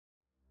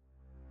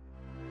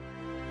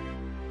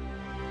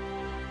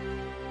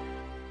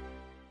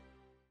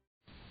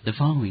The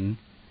following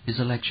is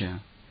a lecture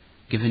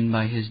given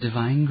by His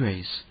Divine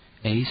Grace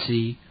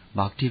A.C.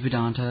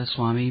 Bhaktivedanta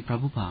Swami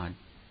Prabhupada,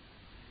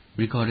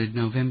 recorded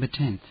November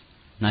 10th,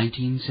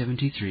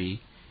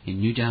 1973 in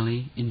New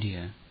Delhi,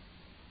 India.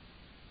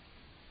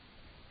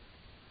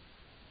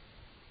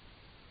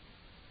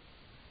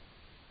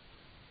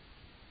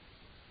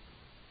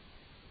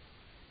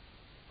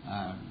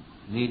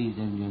 Ladies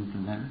and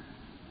gentlemen,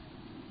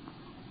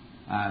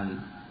 I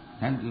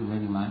thank you very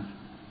much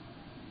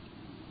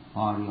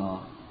for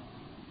your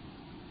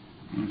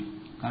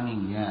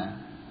coming here,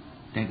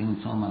 taking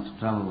so much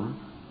trouble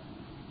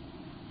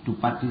to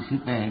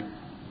participate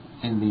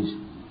in this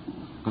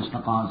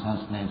Krishna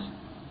consciousness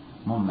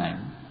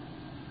movement.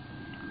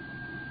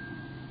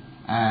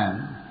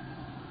 And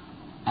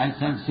I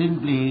shall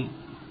simply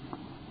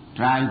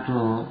try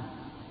to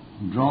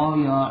draw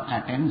your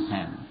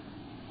attention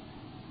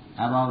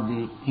about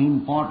the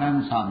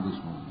importance of this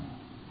movement.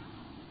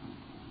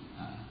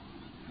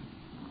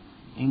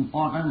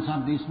 Importance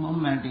of this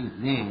movement is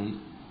this,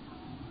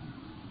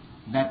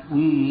 that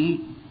we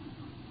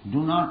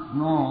do not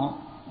know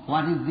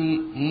what is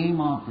the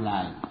aim of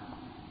life.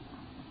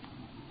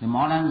 The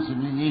modern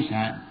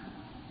civilization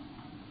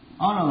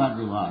all over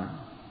the world,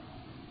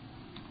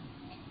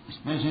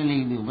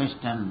 especially in the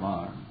Western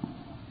world,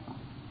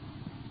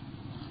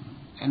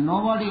 and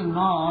nobody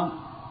knows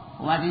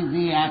what is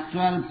the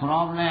actual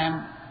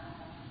problem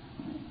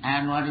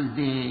and what is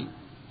the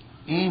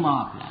aim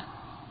of life.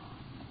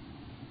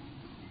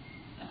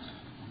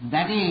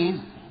 That is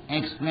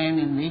explained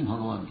in the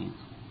Bhagavad Gita.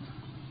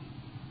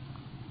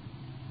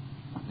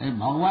 The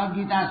Bhagavad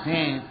Gita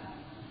says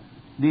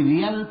the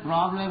real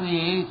problem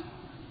is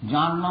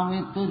janma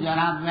mrityu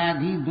jara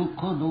vyadhi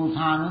dukkha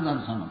dosanu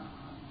darsana.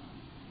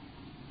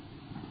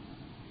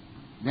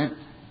 That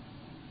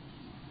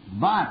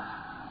birth,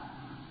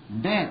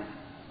 death,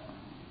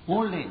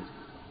 old age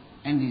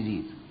and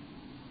disease.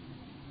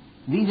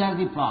 These are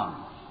the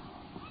problems.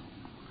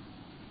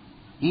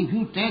 If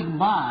you take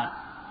birth,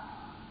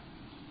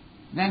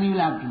 then you will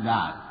have to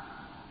die.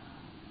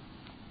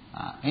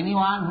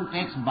 Anyone who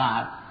takes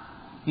birth,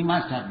 he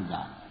must have to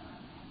die.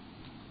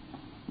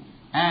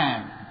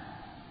 And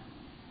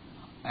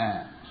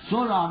so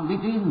long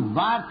between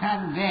birth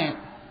and death,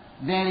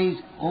 there is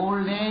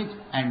old age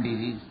and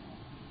disease.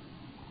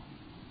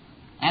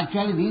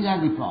 Actually, these are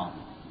the problems.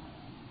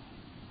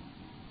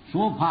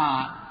 So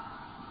far,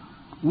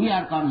 we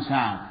are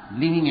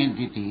concerned, living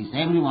entities,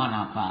 every one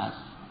of us,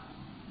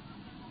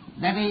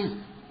 that is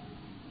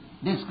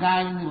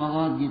described in the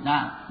Bhagavad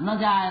Gita, na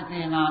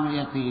jayate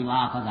namriyate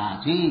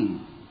vakadachi.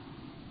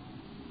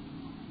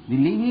 The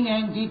living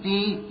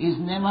entity is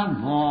never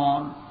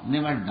born,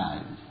 never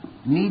dies.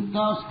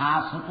 Nitya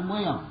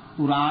sasatmaya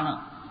purana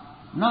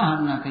na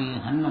hannate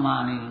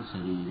hannamane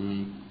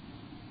sarire.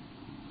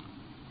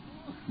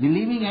 The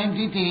living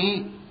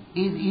entity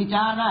is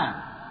eternal,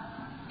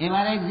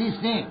 ever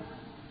existing,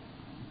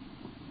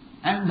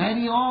 and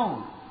very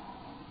old.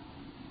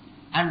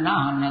 And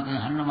na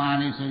hannate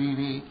hannamane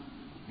sarire.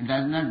 It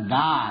does not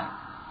die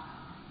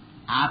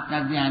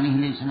after the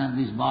annihilation of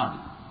this body.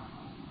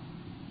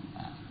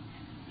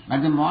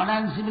 But the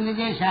modern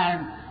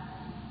civilization,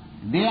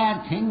 they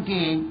are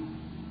thinking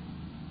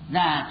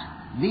that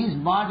this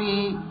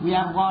body we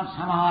have got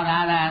somehow or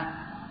other,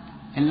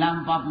 a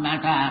lump of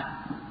matter,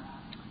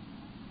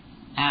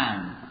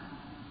 and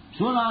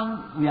so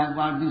long we have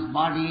got this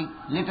body,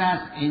 let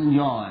us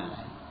enjoy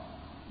life,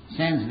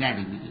 sense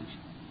gratification.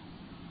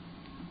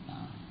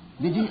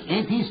 This is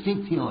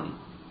atheistic theory.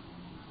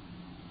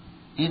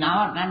 In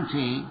our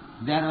country,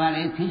 there were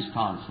atheists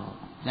also,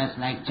 just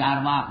like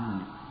Charvak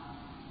Muni.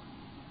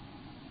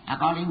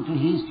 According to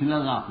his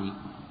philosophy,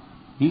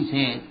 he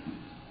says,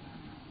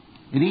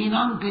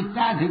 Rinam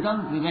Kritta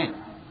Dhikam Privet.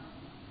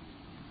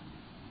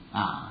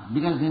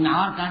 Because in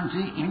our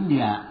country,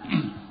 India,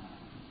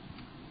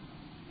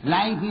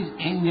 life is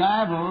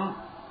enjoyable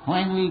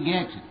when we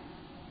get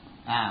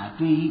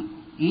to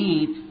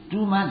eat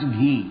too much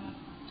ghee.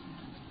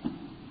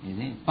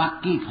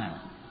 Pakki khana.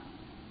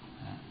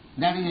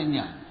 That is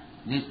enjoyment.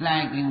 Just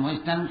like in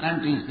Western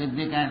countries, if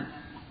they can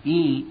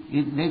eat,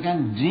 if they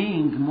can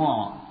drink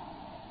more,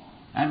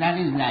 and that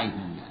is life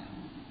enjoyment.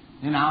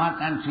 In our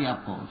country,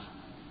 of course.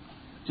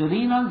 So,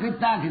 Rinam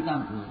Kritta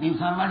Dhitam Privet. If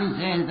somebody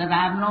says that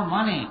I have no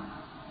money,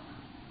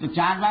 the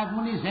Charvak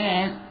Muni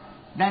says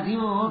that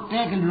you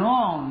take a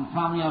loan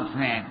from your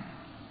friend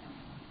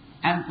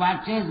and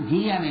purchase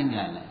ghee and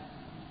enjoy life.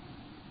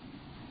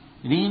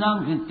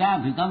 Rinam Kritta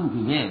Dhitam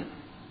Privet.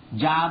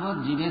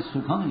 Javat jive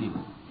sukham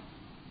jive.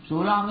 So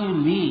long you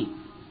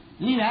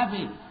live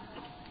happy.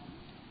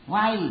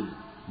 Why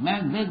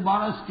make big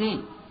borrow stick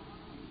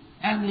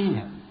and live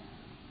happy?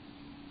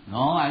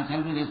 No, I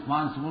shall be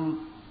responsible,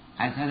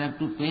 I shall have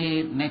to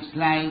pay next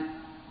life.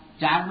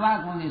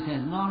 Charvak Muni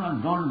says, no,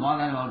 don't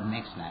bother about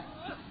next life.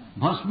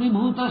 Bhasmi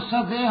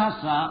bhutasya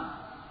dehasya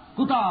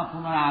kuta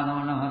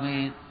punaragamana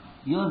bhavet.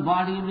 Your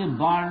body will be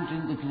burnt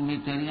in the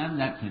crematory and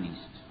that finished.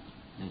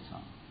 That's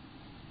all.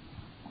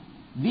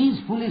 This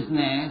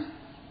foolishness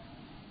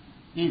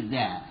is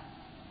there,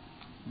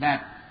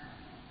 that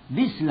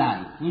this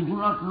life, we do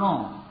not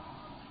know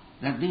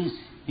that this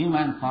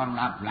human form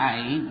of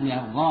life we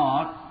have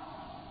got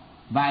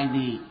by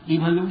the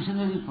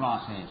evolutionary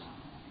process,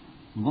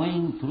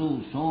 going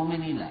through so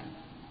many lives.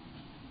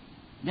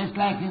 Just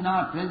like in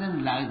our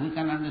present life, we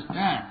can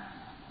understand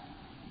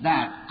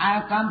that I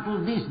have come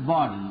to this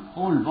body,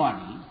 old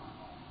body,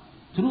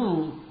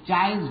 through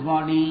child's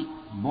body,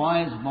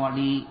 boy's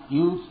body,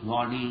 youth's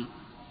body,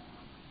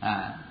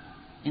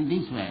 in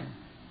this way.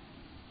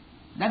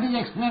 That is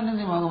explained in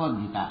the Bhagavad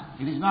Gita.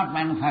 It is not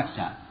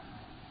manufactured.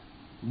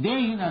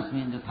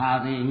 Dehinasmin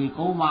yatha dehi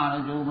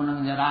kaumara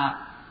jovanam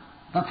jara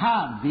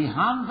tatha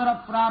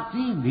dehantara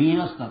prapti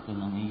dhiras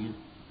tattvanami.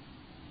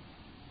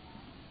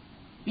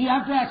 You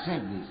have to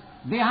accept this.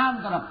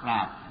 Dehantara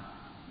prapti.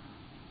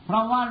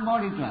 From one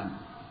body to another.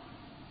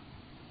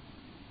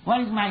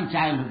 What is my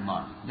childhood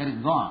body? That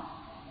is gone.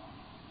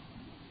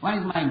 What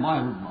is my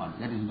boyhood body?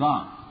 That is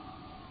gone.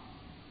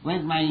 Where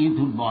is my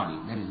youthhood body?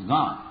 That is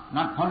gone.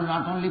 Not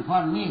only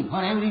for me,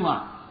 for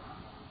everyone.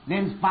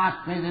 There is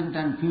past, present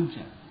and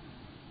future.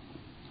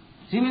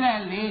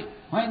 Similarly,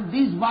 when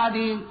this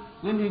body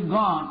will be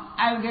gone,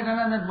 I will get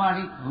another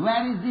body.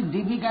 Where is the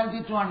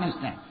difficulty to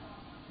understand?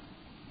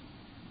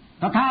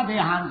 Tatha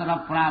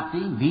dehantara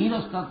prapti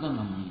dhiras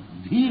tattvanami.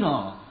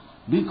 Dhira,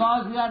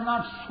 because we are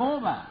not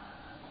sober.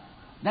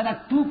 There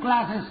are two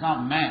classes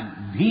of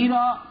men,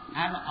 dhira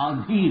and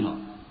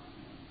adhira.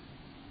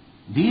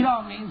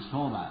 Dhira means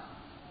sober,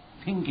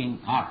 thinking,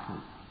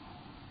 thoughtful.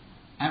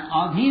 And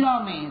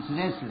adhira means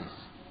restless.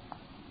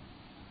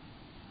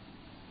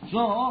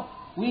 So,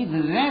 with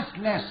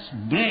restless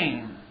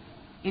brain,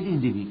 it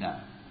is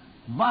difficult.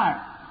 But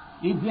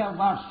if you have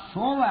got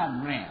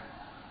sober brain,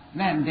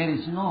 then there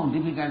is no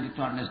difficulty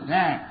to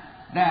understand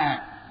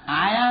that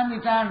I am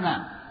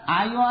eternal.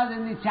 I was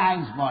in the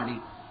child's body.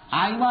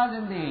 I was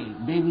in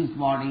the baby's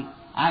body.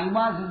 I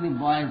was in the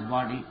boy's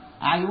body.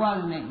 I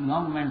was in the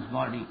young man's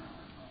body.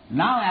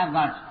 Now I have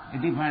got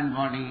a different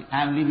body.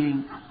 I am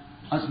living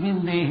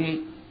asmin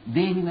dehe,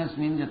 dehin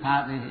asmin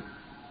yatha dehe.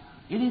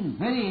 It is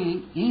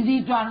very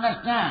easy to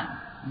understand.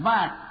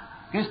 But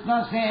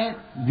Krishna says,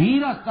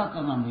 dhiras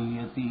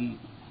tattvanamiyati.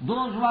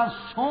 Those who are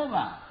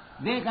sober,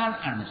 they can't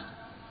understand.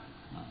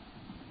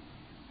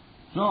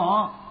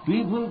 So,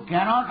 people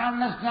cannot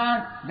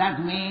understand. That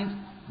means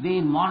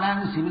the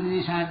modern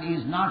civilization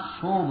is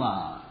not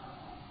sober.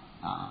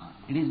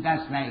 It is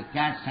just like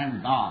cats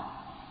and dogs.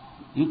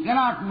 You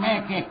cannot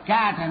make a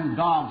cat and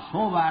dog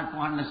sober to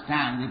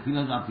understand the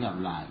philosophy of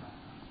life.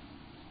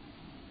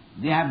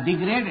 They have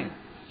degraded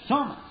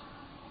so much.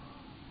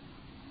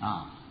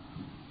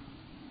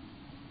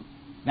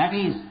 That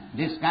is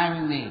described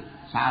in the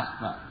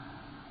Shastra.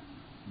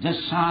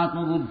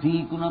 Jasatma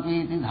buddhi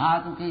kunapeti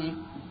dhatuke.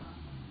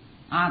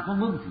 Atma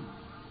buddhi.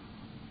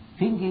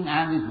 Thinking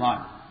I am this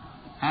body.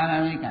 I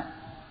am American.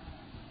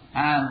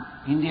 I am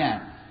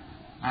Indian.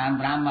 I am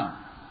Brahman.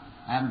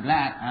 I am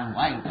black. I am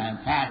white. I am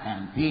fat. I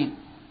am thin.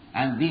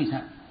 I am this.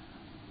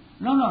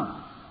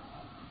 No.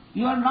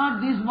 You are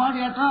not this body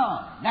at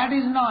all. That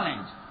is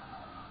knowledge.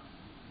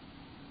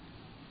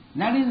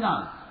 That is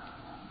knowledge.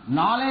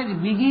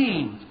 Knowledge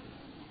begins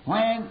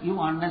when you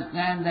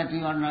understand that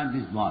you are not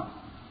this body.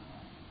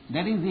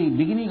 That is the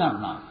beginning of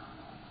knowledge.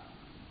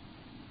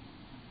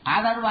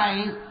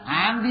 Otherwise,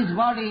 I am this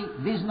body,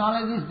 this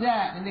knowledge is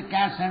there in the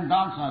cats and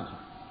dogs also.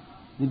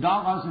 The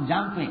dog also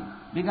jumping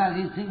because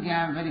he is thinking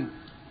I am a very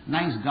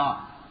nice dog,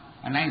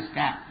 a nice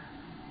cat.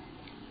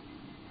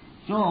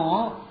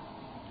 So,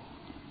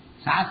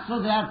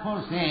 Shastra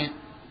therefore says,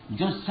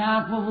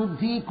 Jasatma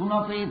buddhi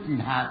kunapet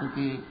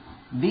dhatuke.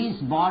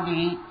 This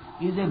body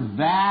is a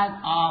bag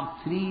of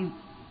three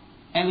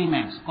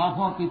elements,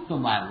 kapha, pitta,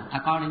 vayu,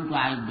 according to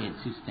Ayurveda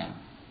system.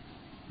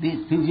 This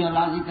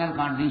physiological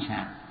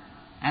condition,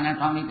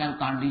 anatomical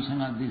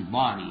condition of this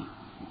body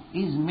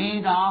is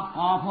made of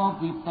kapha,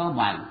 pitta,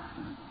 vayu.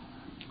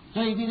 So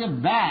it is a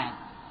bag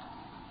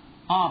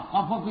of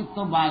kapha,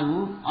 pitta,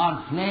 vayu,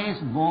 or flesh,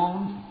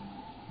 bones,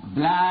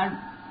 blood,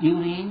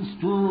 urine,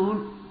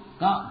 stool,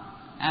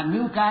 and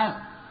mucus.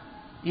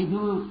 If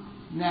you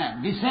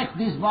dissect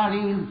this body,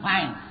 you will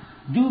find,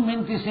 do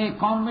mean to say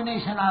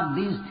combination of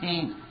these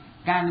things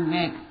can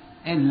make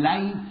a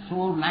life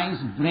so nice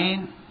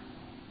brain.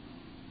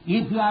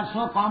 If you are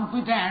so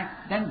competent,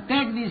 then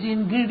take these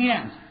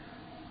ingredients.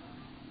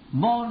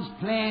 Bones,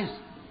 flesh,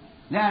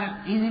 they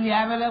are easily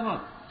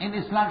available in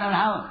the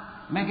slaughterhouse.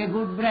 Make a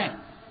good bread.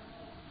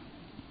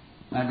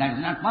 But that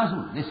is not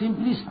possible. They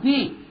simply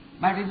speak,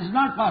 but it is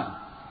not possible.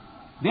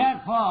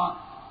 Therefore,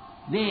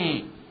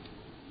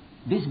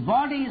 this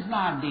body is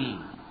not the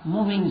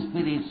moving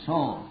spirit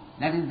soul.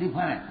 That is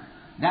different.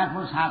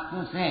 Therefore,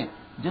 Shastra says,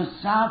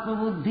 Jasatma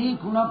buddhi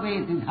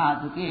kunapeti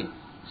dhatuke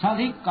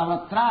sadhik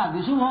kalatra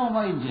visubho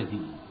vaijyati.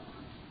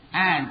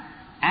 And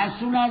as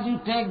soon as you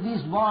take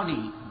this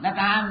body, that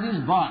I am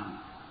this body,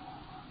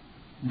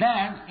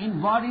 then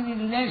in bodily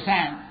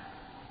relation,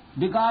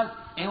 because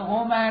a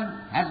woman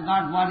has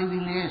got bodily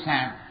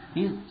relation,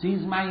 she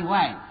is my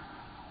wife,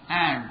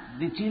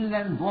 and the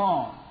children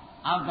born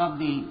out of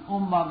the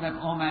womb of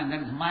that woman,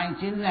 that is my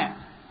children.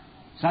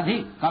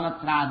 sadhik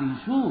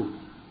kalatradisu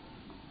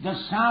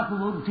jasat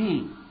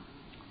buddhi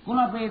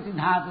punapeti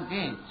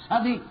dhatuke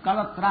sadhik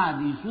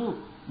kalatradisu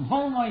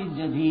bhoma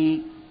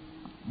ijjadhi.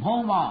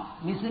 Bhoma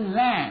means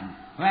land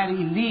where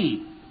he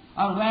lives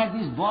or where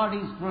this body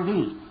is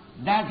produced.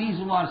 That is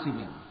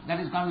worshipable. That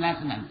is called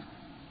nationality.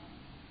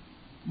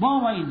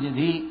 Bhoma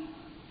ijjadhi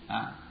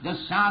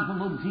jasat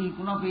buddhi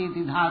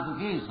punapeti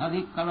dhatuke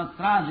sadhik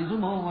kalatradisu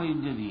bhoma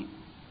ijjadhi.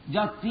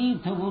 Jat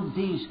tirtha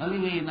buddhi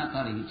salile na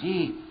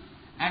tarichi.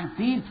 And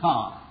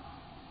tirtha,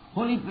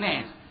 holy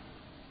place,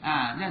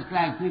 just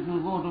like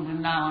people go to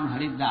Vrindavan,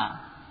 Haridwar,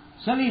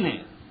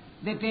 salile,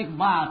 they take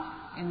bath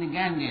in the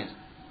Ganges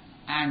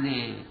and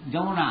the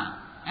Jamuna,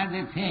 and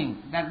they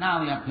think that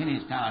now we have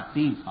finished our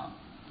tirtha.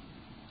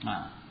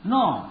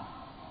 No,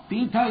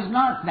 tirtha is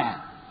not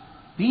that.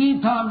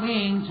 Tirtha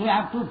means we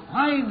have to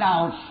find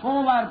out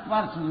sober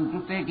person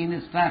to take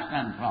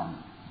instruction from.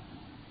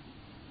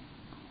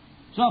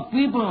 So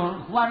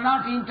people who are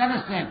not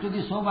interested to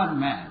the sober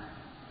man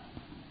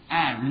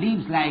and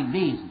lives like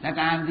this, that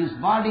I am this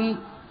body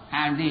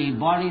and the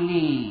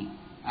bodily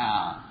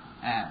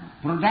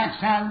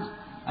productions,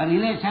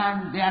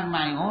 relations, they are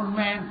my own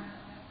men,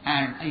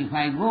 and if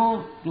I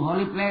go to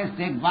holy place,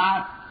 take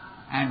bath,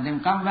 and then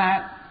come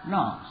back,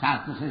 no,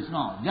 Shastra says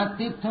no.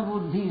 Jatirtha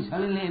buddhi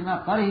salile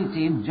na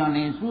karichit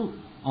janesu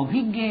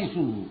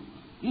abhigyesu.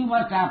 You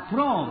must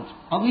approach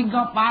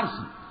abhigya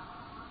person.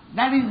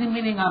 That is the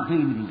meaning of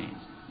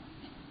pilgrimage.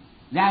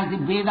 As the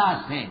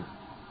Vedas says,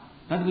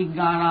 tad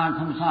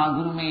vijnanatham sa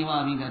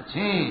gurumeva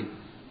vigachet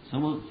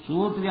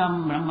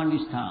sutriyam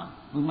brahmanishtham.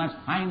 We must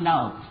find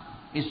out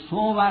a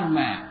sober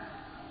man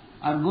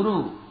or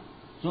guru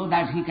so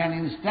that he can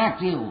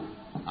instruct you,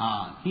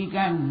 he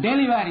can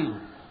deliver you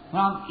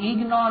from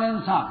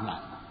ignorance of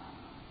life.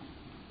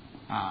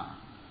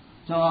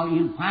 So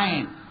you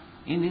find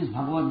in this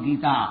Bhagavad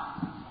Gita,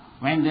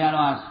 when there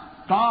was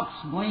talks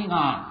going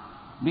on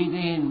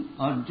between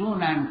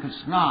Arjuna and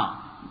Krishna,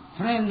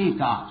 friendly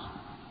talks.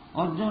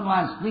 Arjuna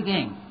was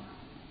speaking,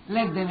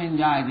 let them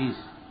enjoy this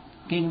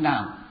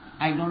kingdom.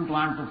 I don't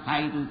want to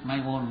fight with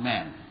my own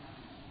men.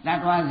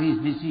 That was his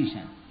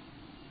decision.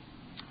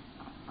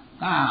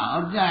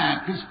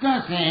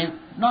 Krishna said,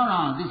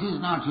 no, this is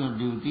not your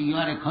duty. You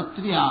are a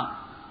Kshatriya.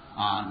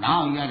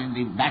 Now you are in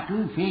the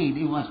battlefield.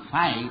 You must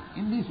fight.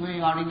 In this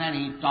way,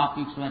 ordinary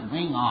topics were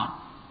going on.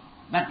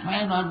 But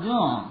when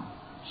Arjuna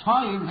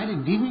saw it very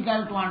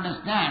difficult to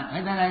understand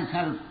whether I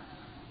shall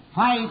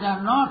fight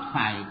or not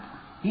fight,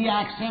 he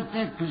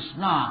accepted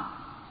Krishna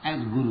as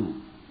Guru.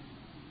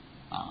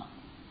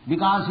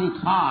 Because he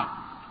thought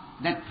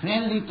that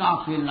friendly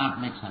talks will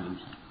not make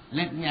solution.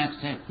 Let me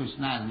accept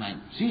Krishna as my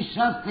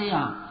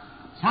Shishyasteya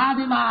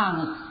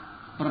sadhimang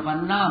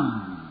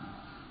prapannam.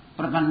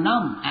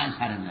 Prapannam as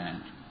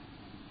surrenderant.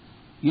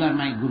 You are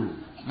my Guru.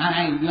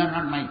 You are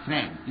not my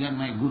friend, you are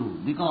my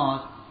Guru.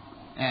 Because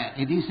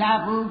a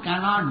disciple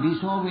cannot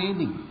disobey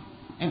the Guru.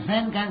 A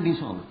friend can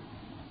disobey.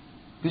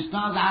 Krishna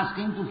was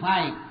asking to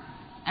fight.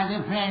 As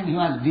a friend he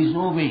was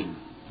disobeying.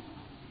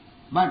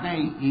 But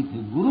if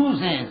the Guru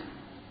says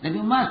that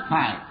you must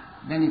fight,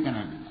 then he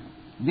cannot do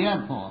that.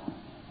 Therefore,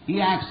 he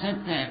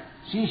accepted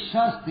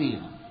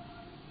Shishyasteya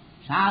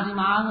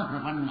sadhimang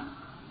prapanna.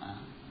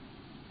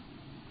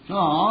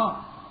 So,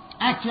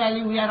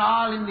 actually we are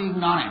all in the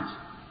ignorance.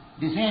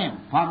 The same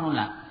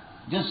formula.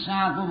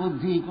 Jasyapu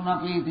buddhi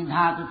kunapeti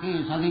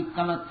dhatuke sadhik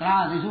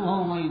kalatra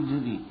disubhoma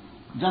ijjati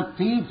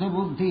jatirtha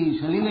buddhi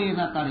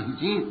salilena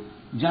tarhichit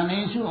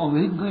janesu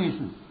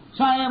abhigyesu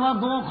saeva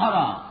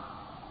gokhara.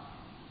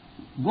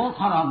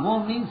 Gokhara,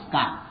 go means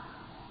cow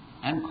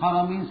and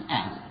khara means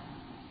ass.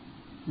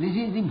 This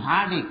is the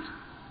verdict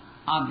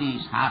of the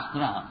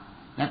Shastra,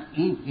 that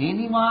if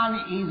anyone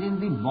is in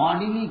the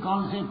bodily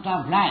concept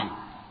of life,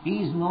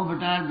 he is no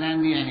better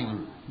than the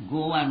animal.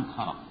 Go and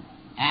khara,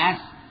 ass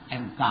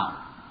and cow.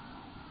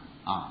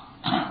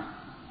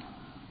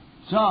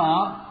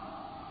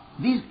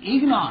 So, this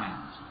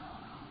ignorance,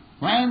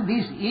 when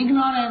this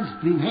ignorance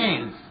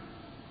prevails,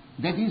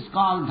 that is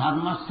called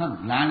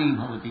dharmasya glani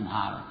bhavati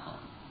bharata.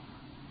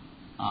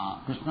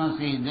 Krishna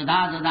says,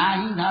 jada jada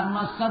hi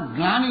dharmasya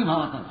glani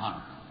bhavata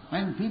bharata.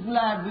 When people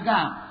have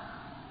become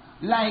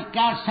like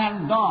cats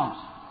and dogs,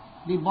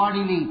 the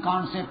bodily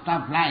concept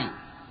of life,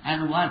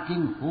 and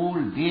working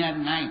whole day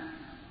and night,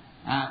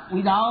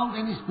 without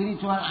any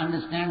spiritual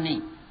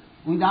understanding,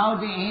 without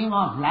the aim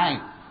of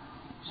life.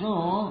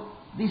 So,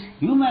 this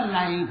human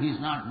life is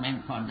not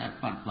meant for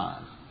that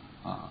purpose.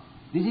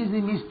 This is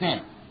the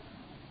mistake.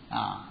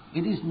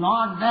 It is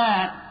not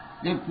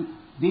that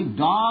the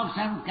dogs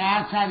and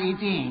cats are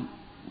eating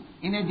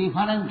in a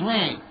different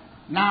way.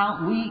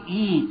 Now we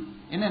eat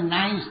in a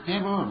nice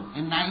table,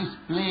 a nice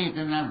plate,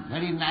 and are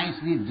very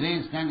nicely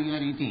dressed, and you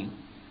are eating.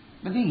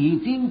 But the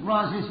eating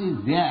process is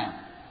there.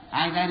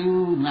 Either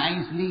you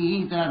nicely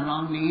eat or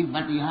wrongly eat,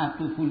 but you have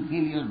to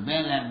fulfill your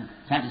bell and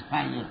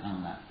satisfy your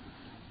hunger.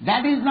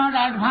 That is not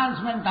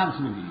advancement of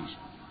civilization.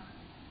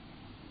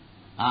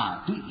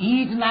 To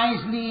eat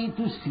nicely,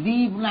 to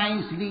sleep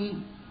nicely,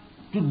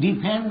 to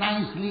defend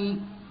nicely,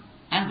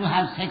 and to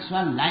have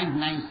sexual life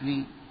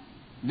nicely,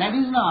 That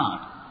is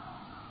not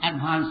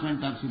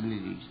advancement of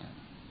civilization.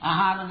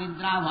 Ahara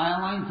nidra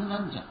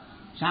bhayamaithunancha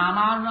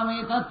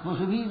samarnametat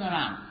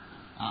pasubhinaran.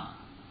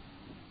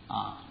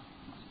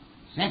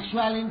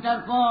 Sexual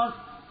intercourse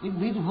with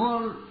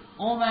beautiful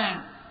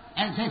woman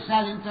and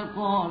sexual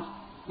intercourse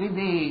with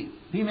the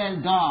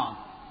female dog,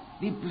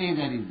 the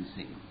pleasure is the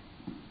same.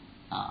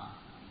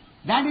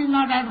 That is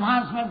not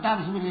advancement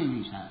of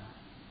civilization.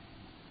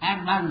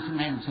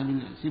 Advancement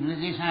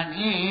civilization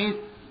is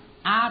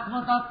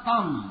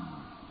atmatattam.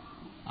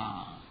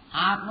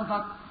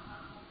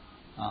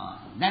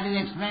 That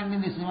is explained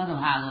in the Srimad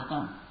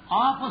Bhagavatam.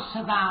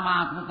 Apasyatam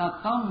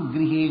atmatattam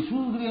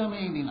griheshu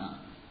grihomedina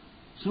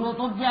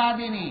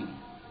srotovyadini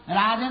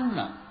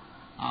Rajendra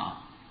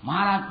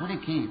Maharaj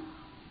Parikshit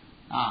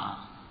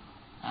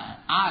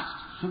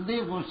asked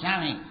Sukadeva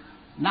Goswami,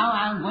 now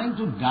I am going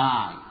to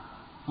die.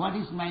 What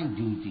is my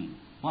duty?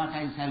 What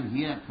I shall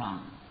hear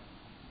from?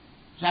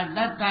 So at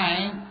that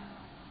time,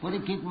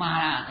 Parikshit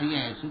Maharaj,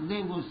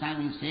 Sukadeva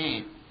Goswami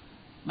said,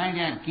 my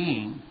dear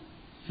king,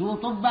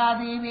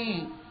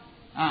 Srotovyadini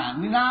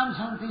Ninam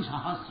Santi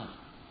Sahasra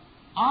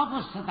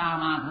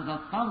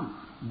Apasyatam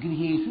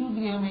Griheshu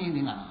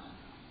Grihomedina.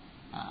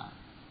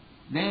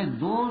 There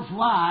those who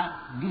are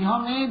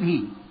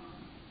Grihomedhi.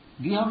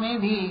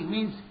 Grihomedhi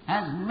means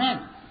has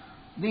met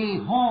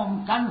the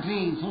home,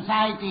 country,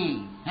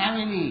 society,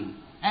 family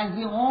as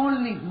the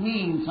only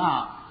means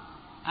of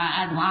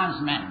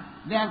advancement.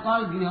 They are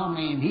called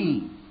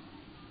Grihomedhi.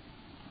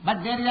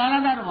 But there is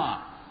another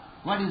word.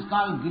 What is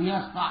called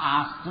Grihastha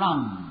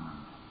Ashram.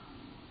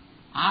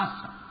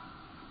 Ashram.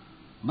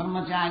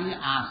 Brahmachari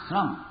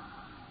Ashram.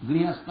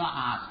 Grihastha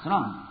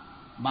Ashram.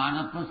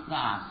 Vanaprastha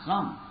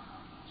Ashram.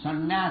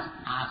 Sannyas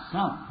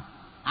Ashram.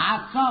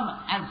 Ashram,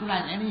 as soon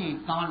as any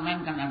common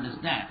man can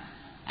understand,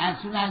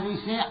 as soon as we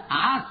say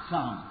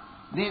ashram,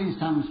 there is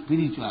some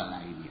spiritual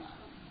idea.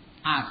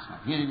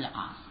 Ashram, here is the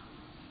ashram.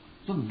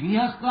 So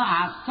Grihastha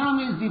Ashram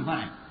is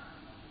different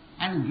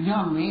and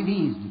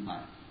Grihomedhi is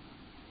different.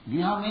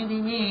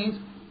 Grihomedhi means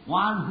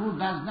one who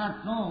does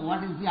not know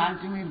what is the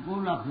ultimate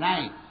goal of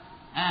life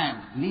and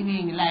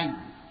living like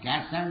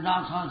cats and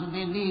dogs also,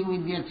 they live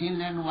with their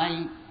children,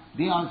 wife,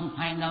 they also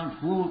find out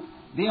food,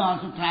 they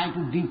also try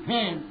to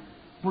defend,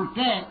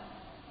 protect.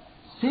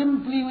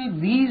 Simply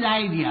with these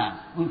ideas,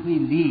 if we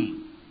live,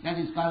 that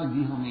is called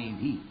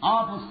Grihomedhi.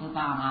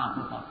 Apasyatam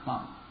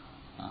apatattam.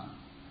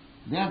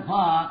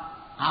 Therefore,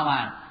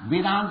 our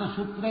Vedanta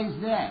Sutra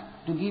is there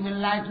to give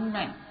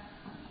enlightenment.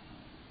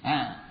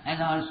 As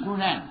our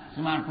student,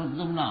 Srimad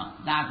Pradyumna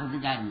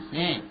Dasadikari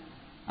said,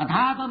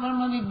 Athata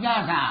Brahma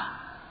Jigyasa,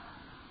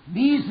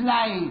 this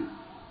life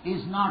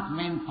is not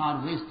meant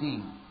for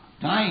wasting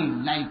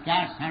time like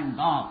cats and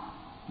dogs,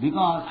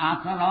 because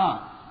after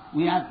all,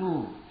 we have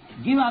to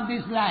give up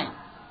this life.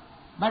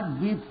 But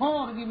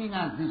before giving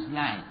us this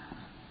life,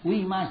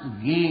 we must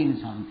gain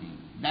something.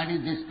 That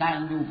is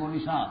described in the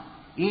Upanishad.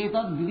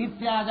 Etad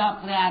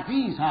vidityaja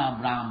prayati sa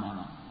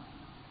brahmana.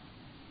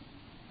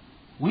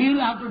 We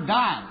will have to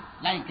die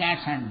like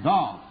cats and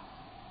dogs,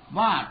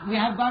 but we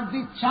have got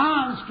the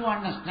chance to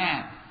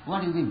understand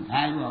what is the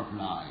value of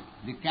life.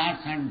 The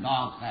cats and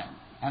dogs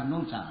have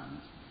no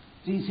chance.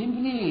 See,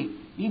 simply,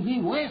 if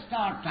we waste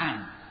our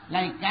time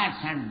like cats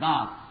and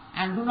dogs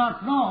and do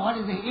not know what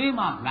is the aim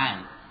of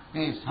life,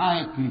 they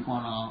say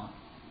kripana.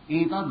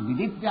 Etad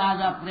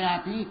vidityaja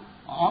prayati,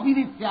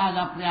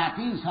 avidityaja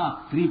prayati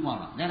sa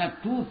kripana. There are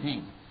two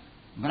things,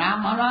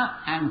 brahmana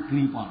and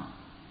kripana.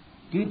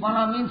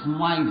 Kripana means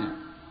miser.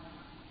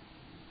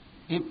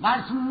 A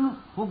person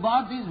who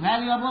got this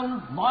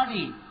valuable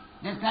body,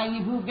 just like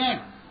if you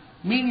get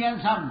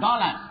millions of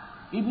dollars,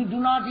 if you do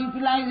not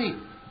utilize it,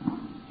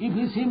 if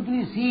you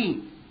simply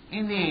see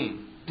in the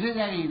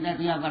treasury that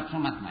you have got so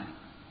much money,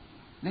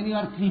 then you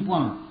are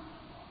kripana.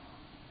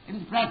 It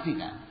is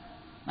practical.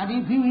 But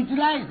if you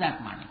utilize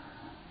that money,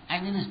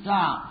 and in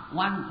stock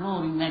 1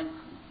 crore, you make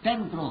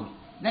 10 crores,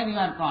 then you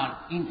are called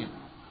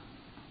integral.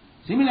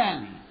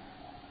 Similarly,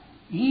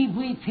 if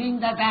we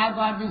think that I have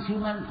got this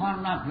human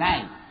form of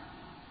life,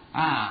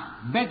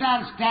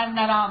 better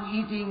standard of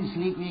eating,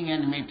 sleeping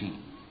and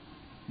mating,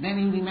 then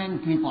you remain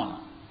kripana.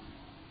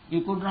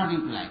 You could not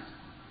utilize.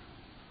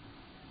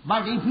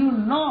 But if you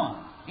know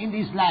in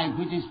this life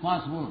which is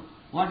possible,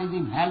 what is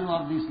the value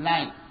of this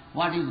life,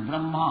 what is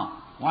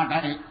Brahma, what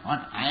I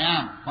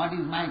am, what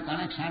is my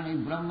connection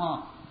with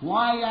Brahma,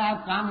 why I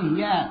have come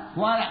here,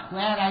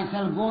 where I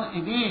shall go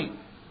again,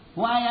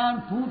 why I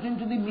am put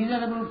into the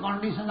miserable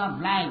condition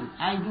of life,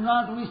 I do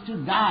not wish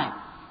to die,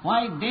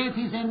 why death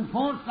is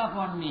enforced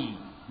upon me.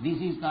 This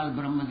is called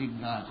Brahma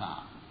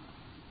Jigyasa.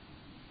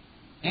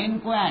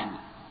 Inquiry.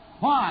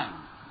 Why?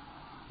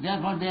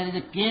 Therefore there is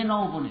a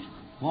Kena Upanishad.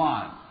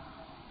 Why?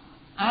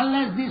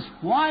 Unless this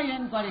why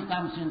inquiry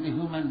comes into the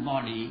human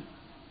body,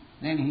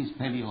 then he is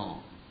failure.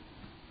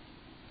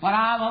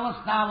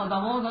 Parabhavastava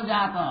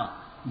jata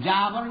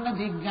javarna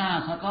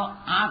jigyasata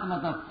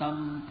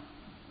atmatattam.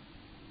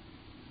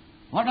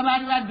 Whatever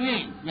you are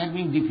doing, you are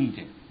being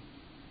defeated.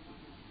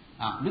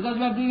 Because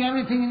you are doing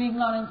everything in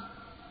ignorance.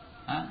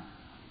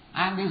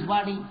 And this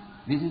body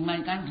this is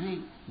my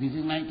country, this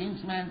is my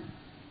kinsman,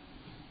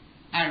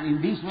 and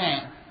in this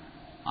way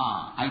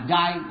I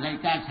die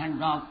like cats and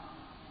dogs.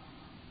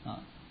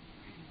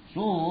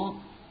 So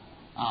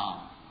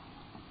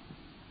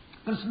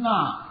Krishna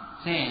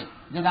says,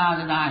 Jada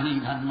jada hi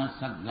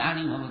dharmasya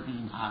glani bhavati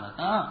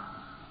bharata,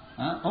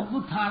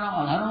 abhuthana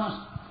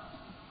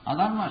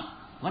adharmas.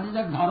 What is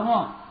that dharma?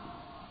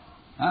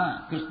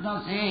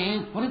 Krishna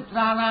says,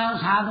 paritrana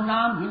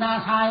sadhunam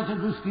vinasaya cha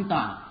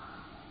duskritam.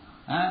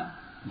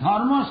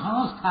 Dharma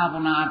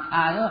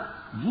samasthapanarthaya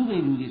juge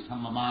juge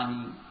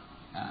samamani.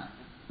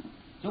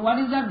 So what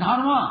is that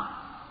dharma?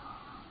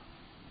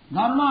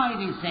 Dharma,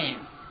 it is said,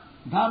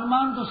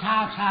 dharmantu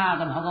sakshat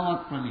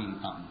bhagavat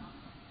pranitam.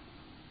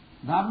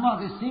 Dharma,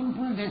 the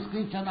simple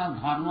description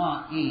of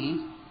dharma is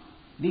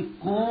the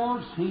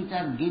codes which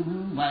are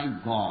given by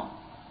God.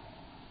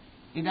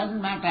 It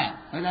doesn't matter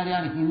whether you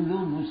are Hindu,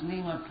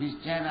 Muslim or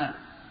Christian or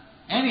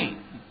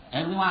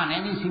everyone,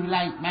 any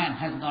civilized man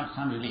has got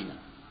some religion.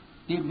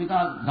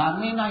 Because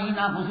dharmena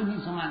hina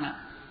pasuni samana.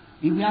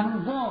 If you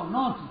haven't got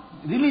no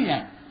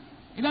religion,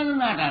 it doesn't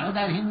matter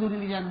whether Hindu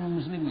religion or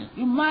Muslim religion.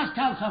 You must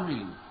have some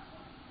religion.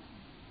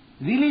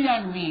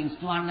 Religion means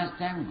to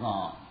understand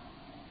God.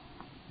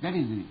 That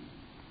is religion.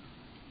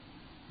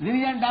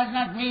 Religion does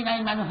not mean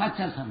I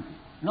manufacture something.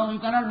 No, you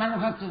cannot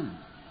manufacture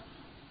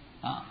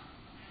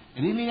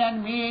it.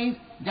 Religion means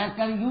just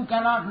that you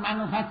cannot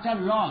manufacture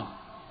laws.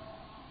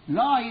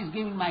 Law is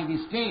given by the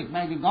state,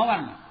 by the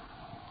government.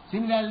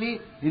 Similarly,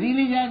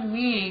 religion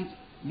means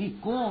the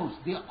codes,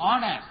 the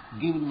orders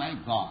given by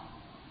God.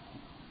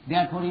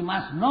 Therefore, you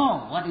must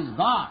know what is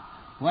God,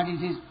 what is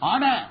His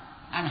order,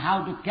 and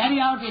how to carry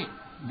out it.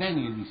 Then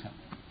you will be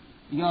successful.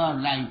 Your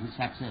life is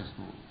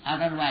successful.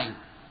 Otherwise,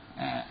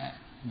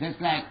 just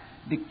like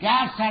the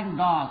cats and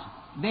dogs,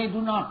 they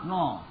do not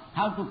know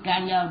how to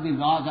carry out the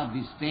laws of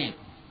the state.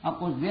 Of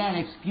course, they are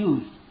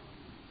excused.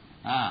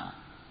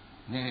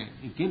 They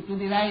keep to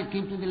the right,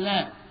 keep to the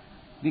left.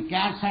 The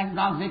cats and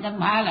dogs, they can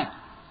violate.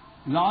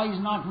 Law is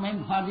not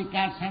meant for the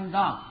cats and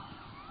dogs.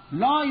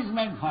 Law is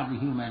meant for the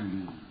human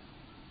being.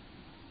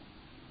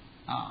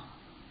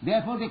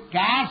 Therefore, the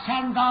cats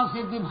and dogs,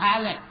 if they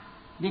violate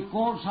the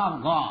codes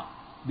of God,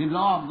 the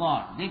law of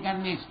God, they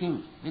can be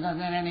excused because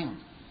they are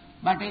animals.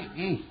 But a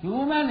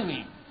human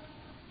being,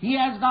 he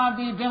has got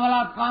the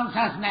developed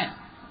consciousness.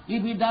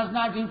 If he does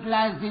not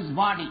utilize this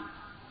body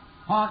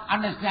for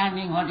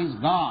understanding what is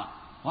God,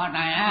 what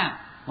I am,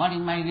 what is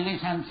my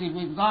relationship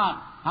with God,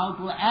 how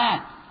to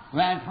act,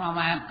 where from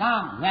I have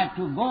come, where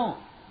to go,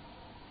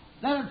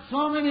 there are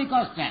so many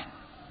questions.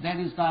 That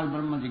is called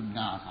Brahma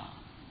Jignasa.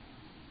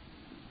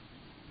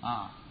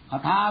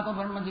 Kathata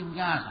Brahma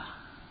Jignasa.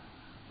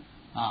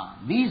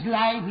 This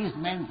life is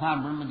meant for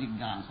Brahma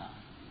Jignasa.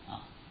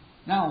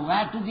 Now,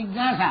 where to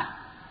Jignasa?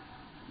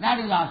 That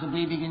is also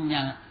Vedic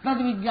Jnana. Tad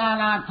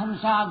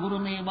vijnanartham sa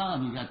gurumeva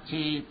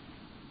abhijachet.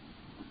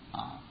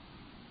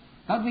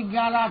 Tad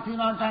vijnanartham, in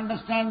order to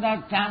understand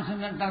that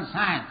transcendental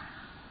science,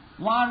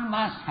 one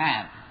must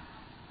have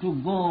to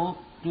go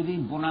to the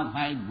bona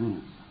fide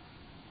Guru.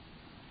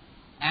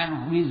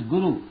 And who is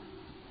Guru?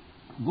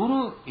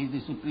 Guru is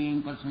the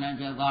Supreme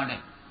Personality of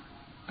Godhead,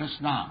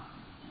 Krishna.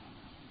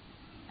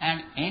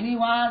 And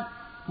anyone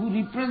who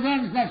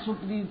represents that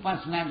Supreme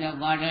Personality of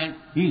Godhead,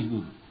 he is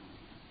Guru.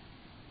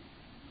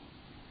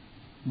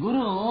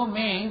 Guru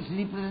means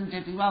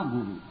representative of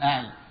Guru,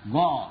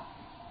 God.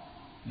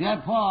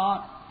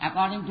 Therefore,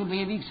 according to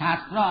Vedic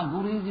Shastra,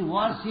 Guru is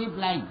worshipped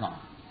like God.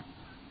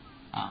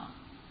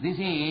 This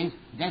is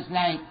just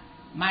like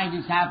my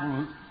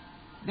disciples,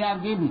 they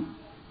have given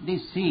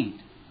this seat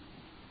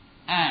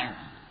and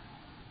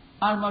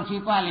almost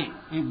equally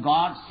with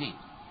God's seat.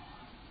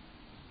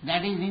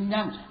 That is in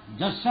them,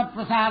 Jasya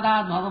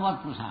Prasadat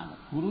Bhagavat Prasadat.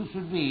 Guru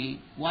should be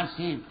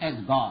worshipped as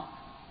God.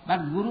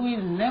 But Guru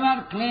will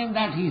never claim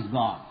that he is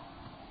God.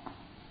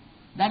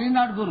 That is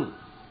not Guru.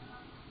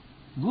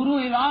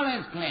 Guru will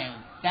always claim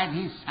that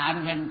he is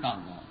servant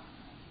of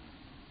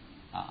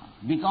God.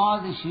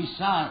 Because the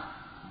Shishya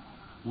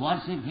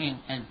worship him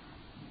as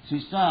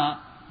Shishya,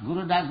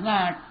 Guru does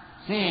not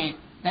say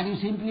that you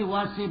simply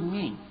worship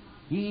me.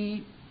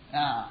 He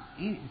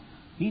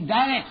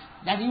directs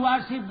that you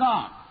worship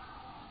God.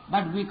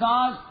 But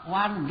because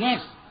one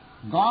gets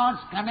God's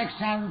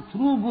connection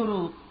through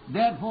Guru,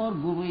 therefore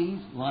Guru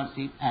is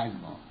worshipped as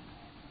God.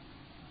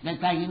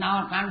 Just like in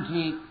our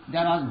country,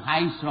 there was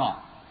Viceroy.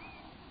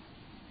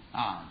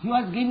 He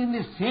was given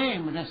the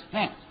same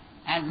respect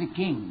as the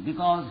king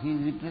because he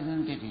is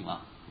representative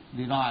of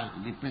the royal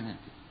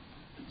representative.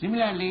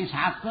 Similarly,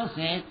 Shastra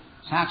says,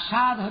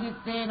 Sakshad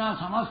harittena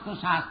samasta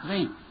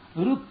shastrai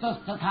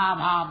ruktas tatha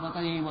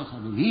bhavata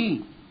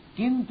sadhuhi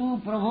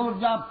kintu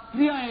prabhurja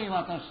priya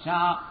eva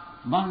tasya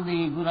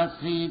bandi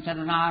gurasri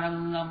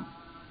charanarangam.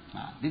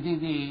 This is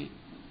the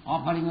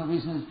offering of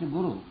obeisance to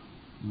Guru.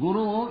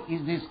 Guru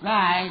is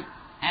described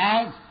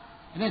as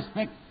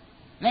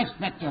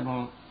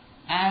respectable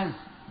as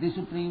the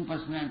Supreme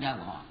Personality of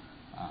God.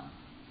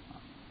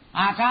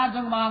 Acharya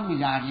Jagmang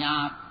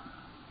Vijanyat,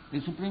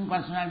 the Supreme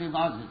Personality of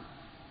God.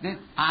 that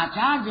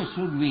Acharya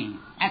should be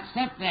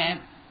accepted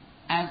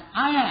as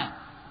I am.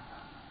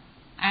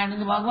 And in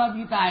the Bhagavad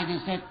Gita it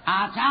is said,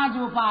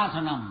 Acharya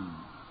upasanam.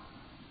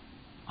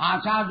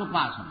 Acharya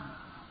upasanam.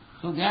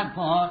 So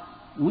therefore,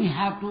 we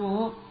have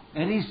to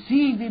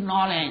receive the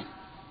knowledge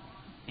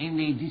in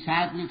the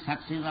disciplic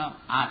success of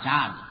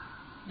Acharya.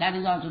 That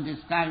is also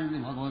described in the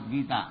Bhagavad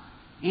Gita.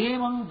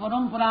 Evam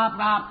parampara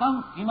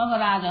praptam imam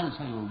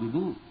rajarsayo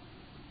vidu.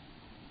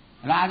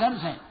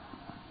 Rajarsa,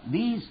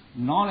 these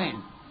knowledge,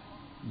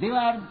 they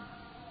were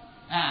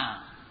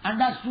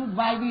understood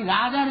by the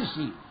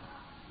Rajarsi.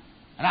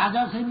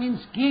 Rajarsi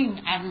means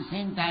king, at the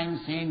same time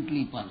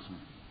saintly person,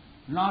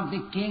 not the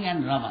king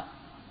and robber.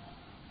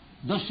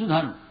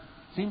 Doshudharma,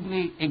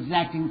 simply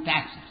exacting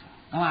taxes.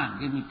 Come on,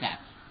 give me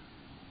tax.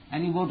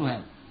 And you go to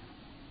hell.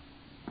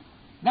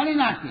 That is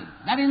not king.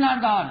 That is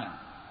not government.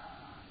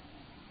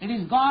 It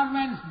is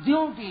government's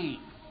duty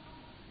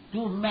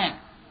to make.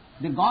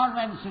 The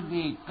government should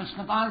be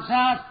Krishna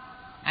conscious,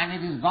 and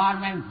it is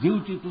government's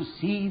duty to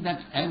see that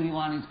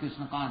everyone is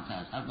Krishna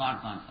conscious or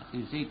God conscious.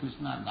 You say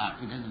Krishna or God,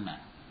 it doesn't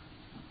matter.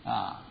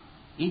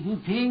 If you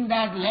think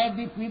that let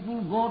the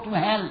people go to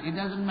hell, it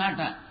doesn't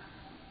matter.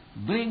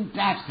 Bring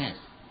taxes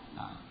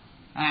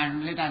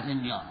and let us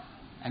enjoy,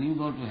 and you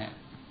go to hell.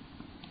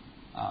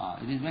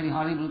 It is very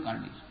horrible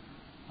condition.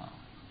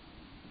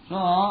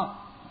 So,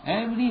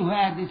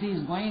 everywhere this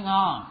is going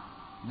on,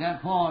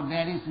 therefore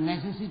there is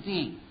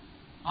necessity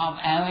of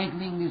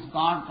awakening this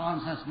God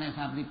consciousness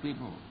of the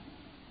people.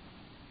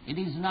 It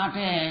is not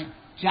a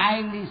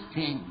childish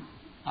thing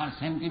or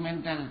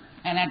sentimental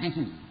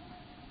fanaticism.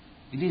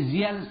 It is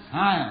real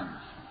science,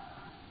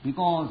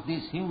 because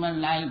this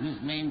human life is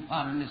meant for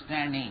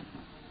understanding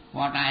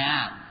what I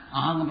am.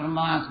 Aham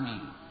brahmasmi.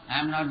 I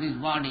am not this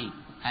body,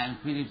 I am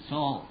spirit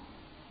soul.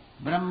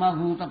 Brahma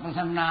bhuta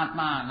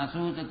prasannatma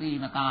nasotati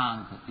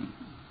nakankati.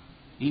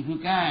 If you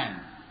can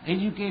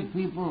educate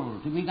people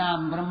to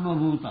become Brahma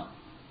bhuta,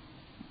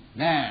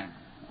 then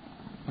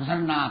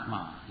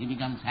prasannatma, he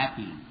becomes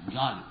happy,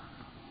 jolly.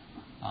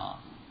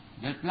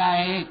 Just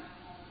like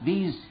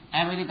these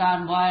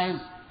American boys,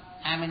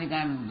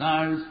 American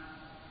girls,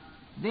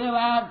 they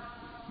were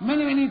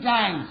many, many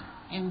times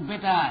in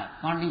better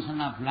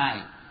condition of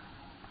life.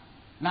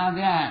 Now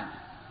they are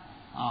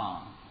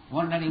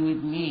wandering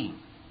with me.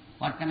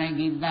 What can I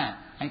give them?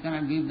 I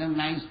cannot give them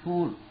nice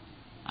food.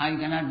 I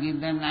cannot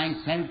give them nice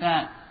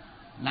shelter.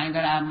 Neither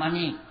I have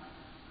money.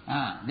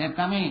 They are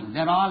coming. They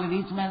are all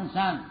rich men's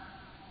sons.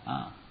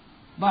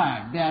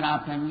 But they are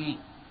after me.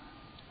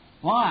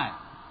 Why?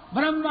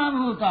 Brahma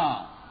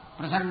bhuta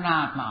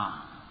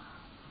prasannatma.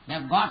 They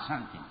have got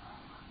something.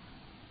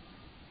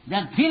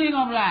 Their feeling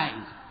of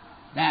life,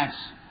 that's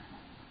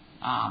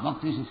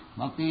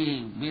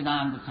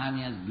Bhaktivedanta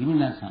Swami has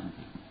given us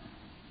something.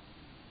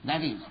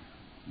 That is,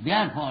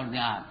 therefore they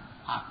are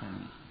after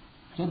me.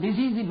 So this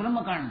is the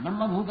Brahma Kand,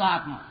 Brahma Bhuta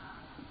Atma.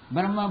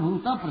 Brahma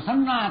Bhuta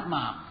Prasanna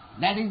Atma.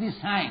 That is the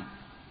sign.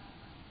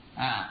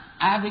 I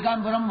have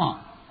become Brahma.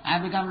 I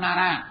have become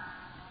Narayan.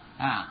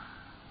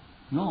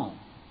 No.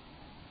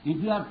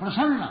 If you are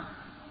Prasanna,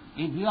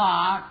 if you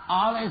are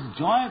always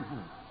joyful,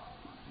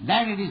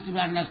 then it is to be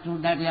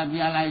understood that you have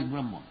realized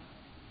Brahma.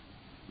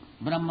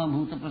 Brahma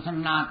Bhuta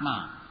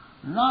Prasannatma.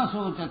 No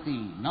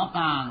sochati, no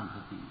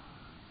kankati.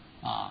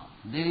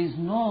 There is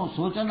no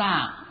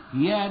sochana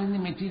here in the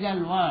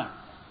material world.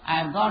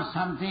 I have got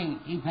something.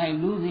 If I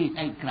lose it,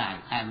 I cry.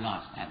 I have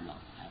lost, I have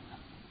lost, I have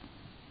lost.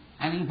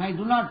 And if I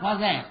do not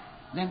possess,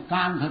 then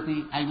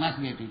kankati, I must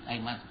get it, I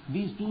must.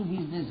 These two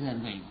businesses are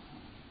going on.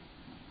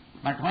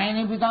 But when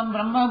you become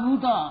Brahma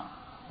Bhuta,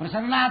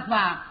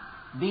 Prasannatma,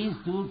 these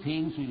two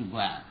things will go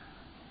out.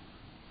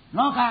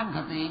 No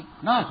kankati,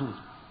 no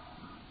sochati.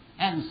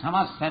 And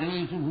samas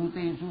sarveshu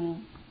bhuteshu,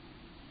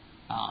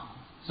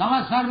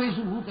 samas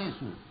sarveshu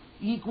bhuteshu,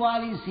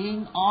 equally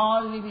seeing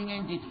all living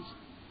entities.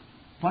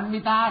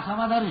 Pandita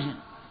samadarshan,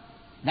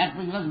 that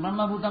because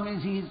Brahma Bhuta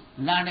means he is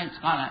learned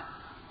scholar.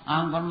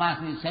 Aham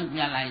Brahmasmi is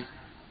self-realized.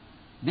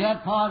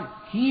 Therefore,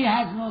 he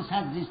has no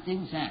such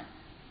distinction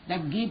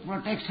that give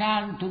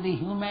protection to the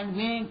human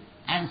being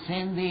and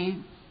send the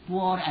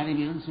poor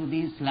animals to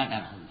the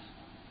slaughterhouse.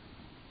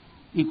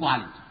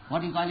 Equality.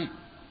 What do you call it?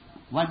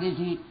 What did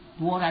the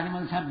poor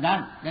animals have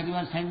done that you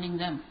are sending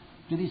them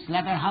to the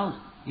slaughterhouse?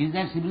 Is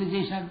that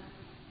civilization?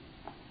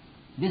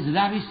 This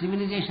rubbish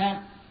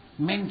civilization,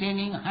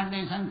 maintaining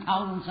hundreds and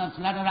thousands of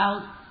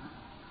slaughterhouses?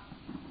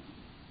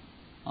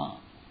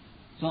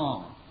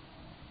 So,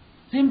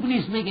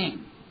 simply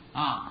speaking,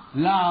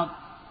 love,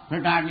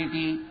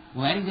 fraternity,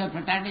 where is your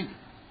fraternity?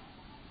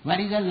 Where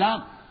is your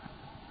love?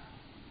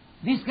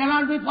 This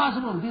cannot be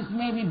possible. This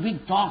may be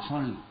big talks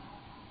only,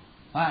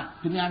 but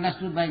to be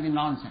understood by the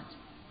nonsense.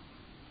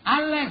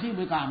 Unless you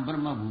become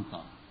Brahma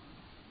Bhuta,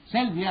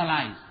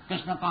 self-realized,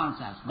 Krishna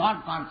conscious,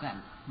 God conscious,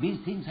 these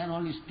things are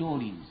only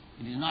stories.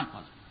 It is not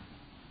possible.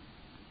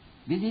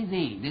 This is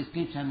the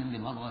description in the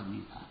Bhagavad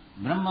Gita.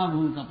 Brahma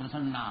Bhuta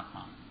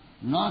Prasannatma,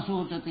 no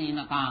sochati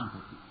na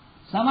kankati,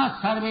 samas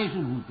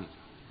sarveshu bhutesu,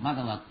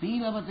 madhavakti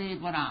lavate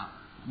param.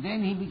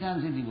 Then he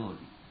becomes a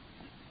devotee.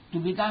 To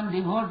become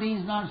devotee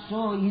is not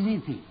so easy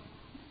thing.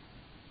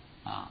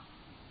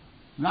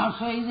 Not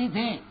so easy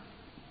thing.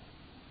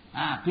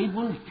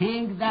 People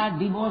think that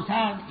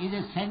devotion is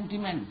a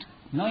sentiment.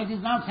 No, it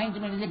is not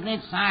sentiment, it is a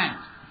great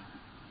science.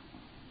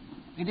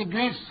 It is a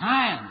great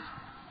science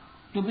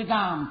to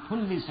become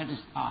fully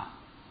satisfied.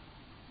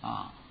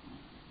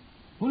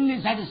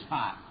 Fully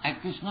satisfied. As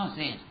Krishna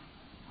says,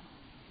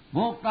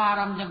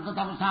 Bhoktaram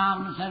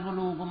Jagatapasam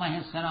Sarvaloka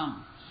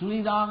Maheswaram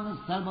Suridam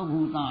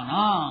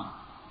Sarvabhutanam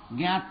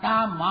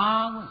Gyata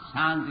Mam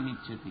Shanti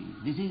Nichati.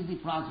 This is the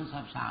process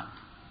of Shanti.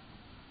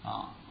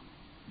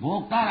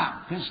 Bhoktaram,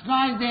 Krishna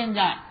is the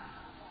enjoyer.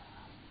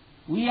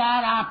 We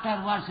are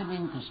after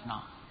worshipping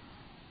Krishna.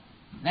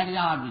 That is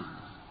our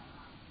business.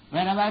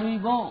 Wherever we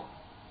go,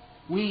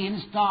 we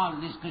install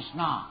this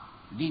Krishna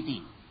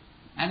deity.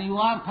 And you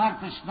work for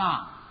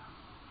Krishna.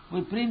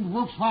 We print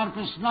books for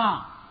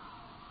Krishna.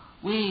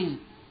 We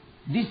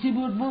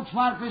distribute books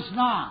for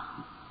Krishna.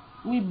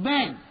 We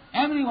beg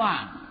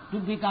everyone to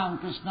become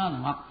Krishna's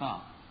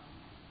bhakta.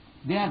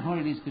 Therefore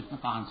it is Krishna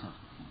consciousness.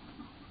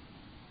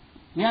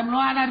 We have no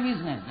other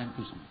business than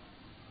Krishna.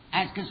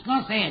 As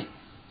Krishna says,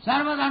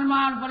 Sarva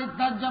dharman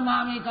parityajya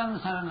mamekam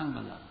saranam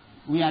vraja.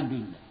 We are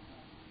doing that.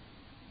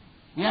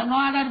 We have no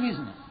other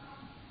business.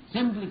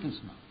 Simply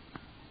Krishna.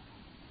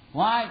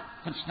 Why?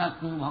 Krishna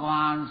tu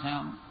Bhagavan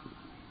Swam.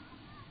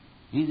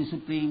 He is the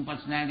Supreme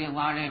Personality of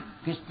Godhead.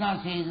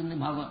 Krishna says in the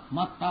Bhagavad,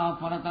 Matta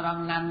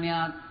parataram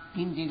nanyat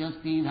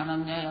kinchidasti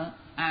dhananjaya.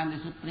 I am the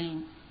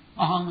Supreme.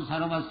 Aham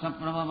sarvasya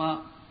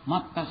prabhava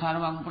matta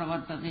sarvam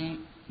pravartate.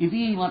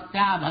 Iti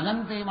vatya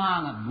bhajante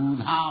man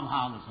buddha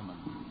bhava samad.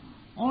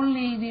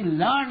 Only the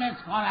learned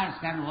scholars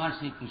can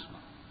worship Krishna.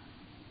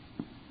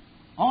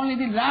 Only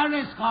the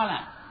learned scholar,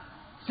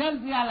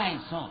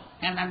 self-realized soul,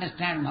 can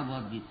understand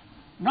Bhagavad Gita.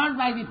 Not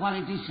by the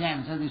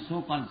politicians or the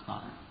so-called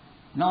scholars.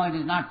 No, it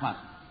is not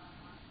possible.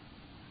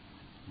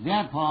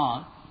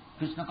 Therefore,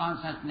 Krishna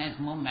consciousness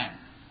movement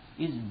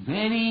is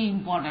very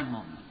important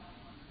movement.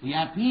 We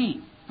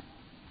appeal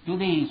to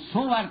the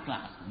sober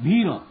class,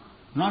 dhira,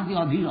 not the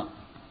adhira.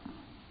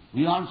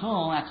 We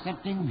also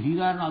accepting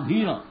dhira and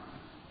adhira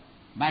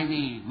by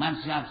the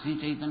mercy of Sri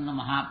Chaitanya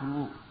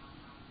Mahaprabhu,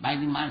 by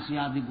the mercy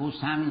of the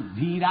Goswamis,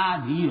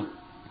 dhira, dhira,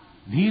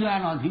 dhira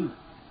and adhira.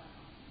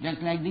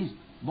 Just like these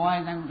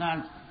boys and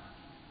girls,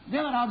 they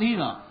were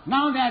adhira,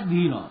 now they are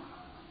dhira.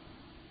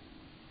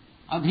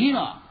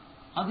 Adhira.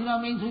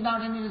 Adhira means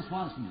without any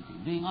responsibility,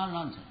 doing all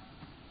nonsense.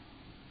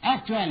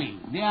 Actually,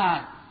 they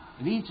are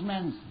rich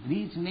men's,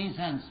 rich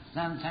nations,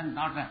 sons and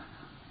daughters.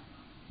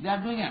 They are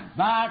doing it.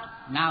 But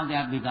now they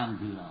have become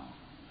dhira.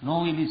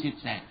 No illicit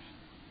sex,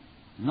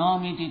 no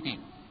meat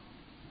eating,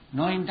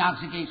 no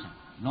intoxication,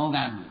 no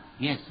gambling.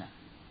 Yes, sir.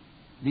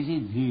 This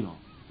is dhira.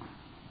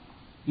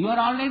 You are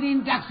already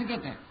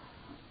intoxicated.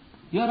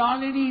 You are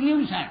already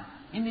illusion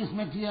in this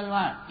material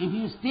world. If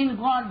you still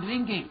go on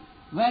drinking,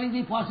 where is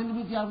the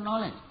possibility of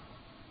knowledge?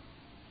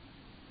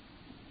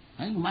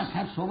 You must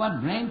have sober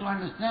brain to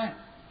understand.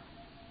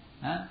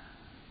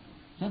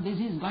 So this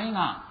is going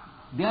on.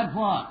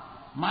 Therefore,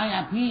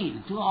 my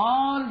appeal to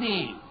all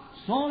the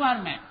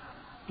sober men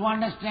to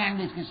understand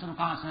this Krishna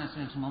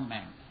consciousness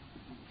movement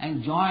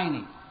and join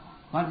it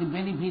for the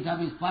benefit of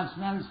his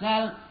personal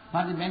self,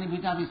 for the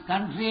benefit of his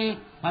country,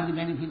 for the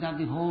benefit of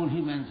the whole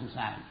human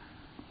society.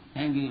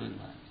 Thank you very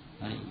much.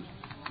 Hare Krishna.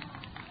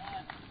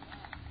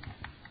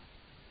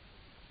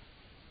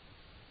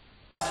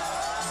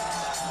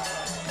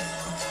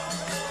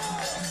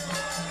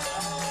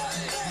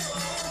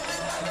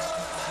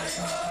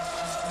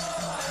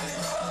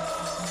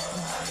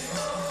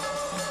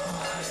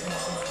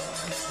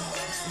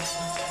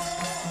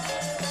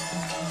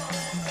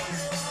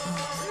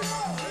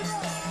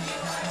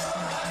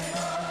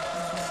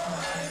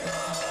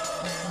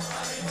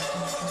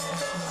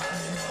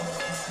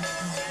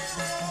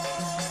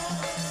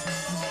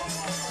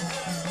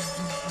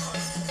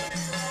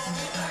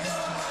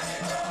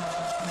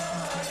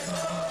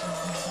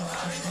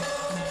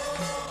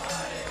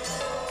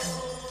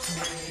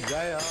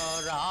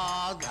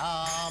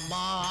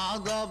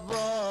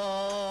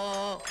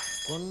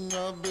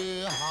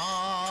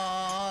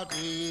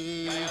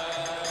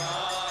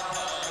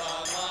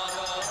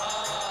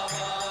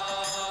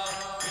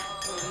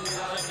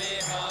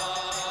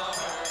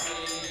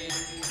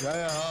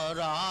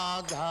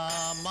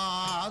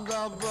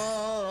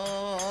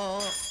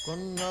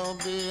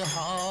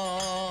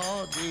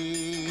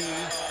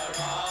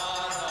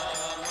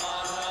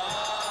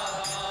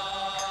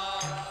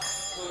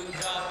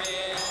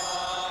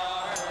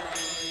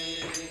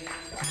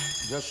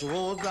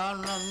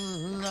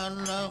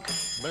 Yashodanandana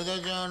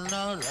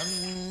Brajajana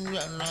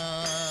Ranjana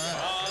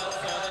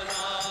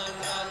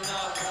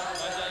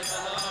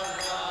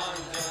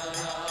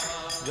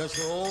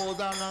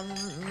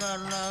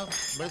Yashodanandana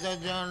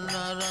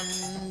Brajajana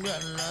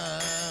Ranjana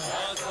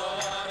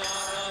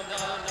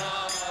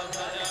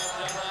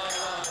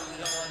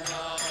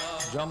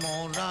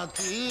Jamuna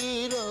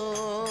Tira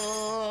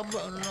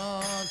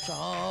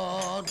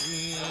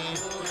Banachari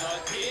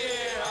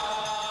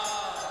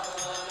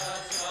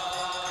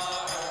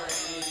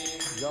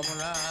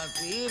Yamuna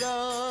Tira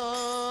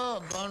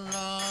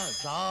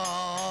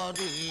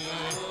Banachari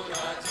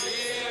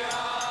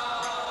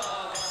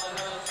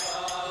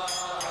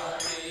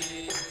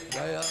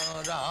Jaya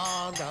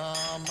Radha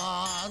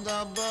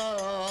Madhava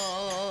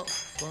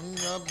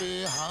Kunja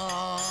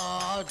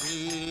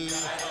Bihari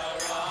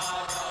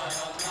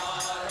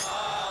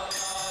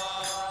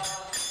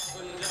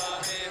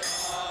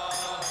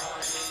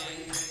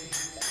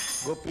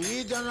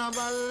Gopi Jana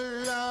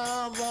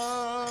Vallabha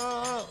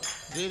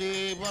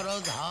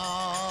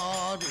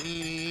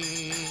Girivaradhari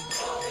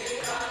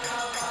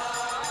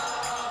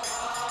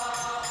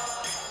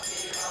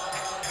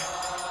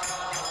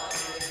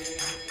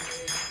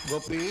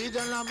Gopi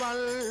Jana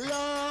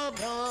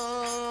Vallabha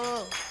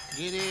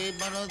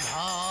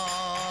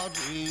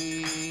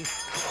Girivaradhari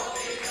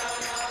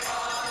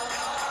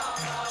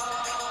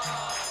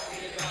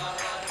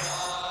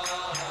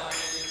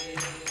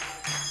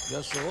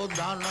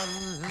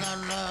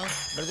Yasodhanandana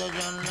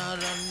Brajajana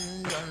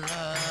Ranjana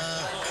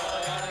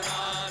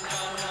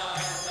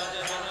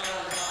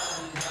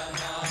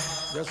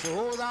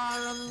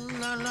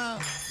Yasodhanandana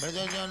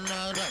Brajajana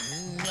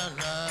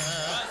Ranjana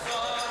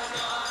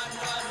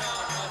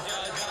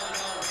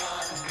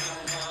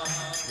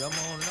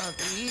Yamuna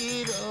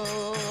Tira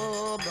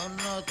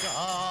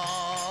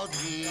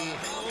Banachari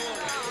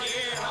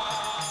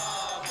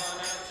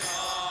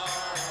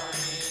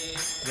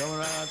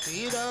Yamuna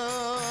Tira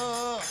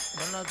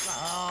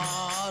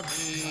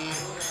Banachari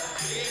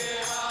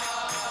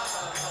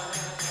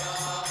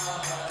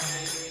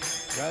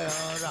Jaya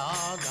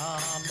Radha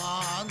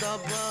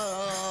Madhava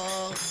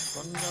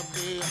Kunja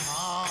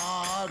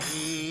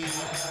Bihari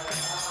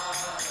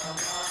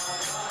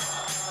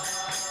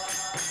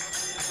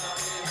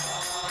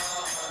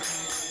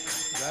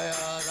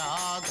Jaya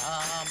Radha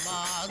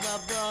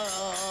Madhava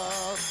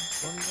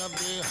Kunja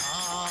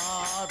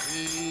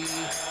Bihari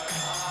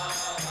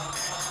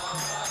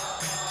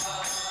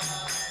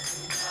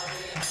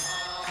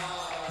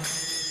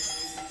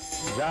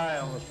Jai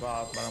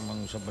Amaspat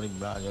Paramahansa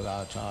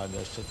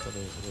Paribhrajagacharya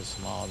Sattare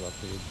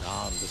Sarasmadhati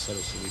Siddhanta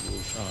Saraswati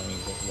Goswami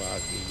Prabhupada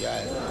ki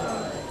Jai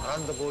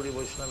Ananta Koti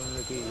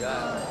Vaishnava ki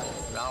Jai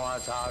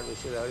Namacharya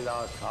Shri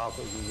Haridas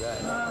Thakur ki Jai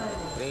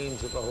Prem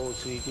se kaho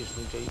Sri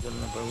Krishna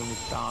Chaitanya Prabhu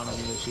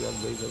Nityananda Shri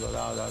Advaita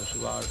Gadadhar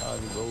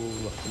Shivasari Gaur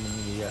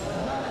Bhaktivinoda ki Jai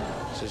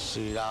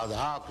Shri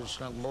Radha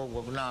Krishna Bhog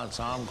Bhagnath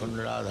Sam Khand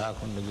Radha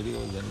Khand Giri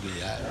Godan ki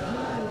Jai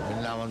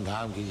Vrindavan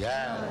Dham ki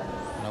Jai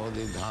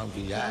Navadip Dham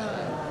ki Jai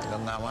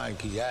Ganga Mai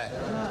की जाए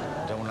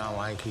जमुना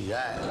माई की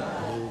जाए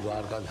गुरु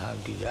द्वारका धाम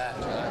की जाए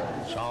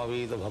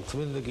स्वामी तो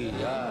भक्तविंद की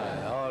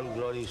जाए all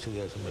glories to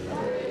their समिति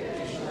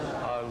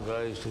ऑल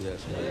ग्लोरीज टू देयर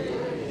समिति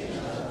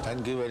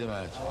थैंक यू वेरी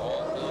मच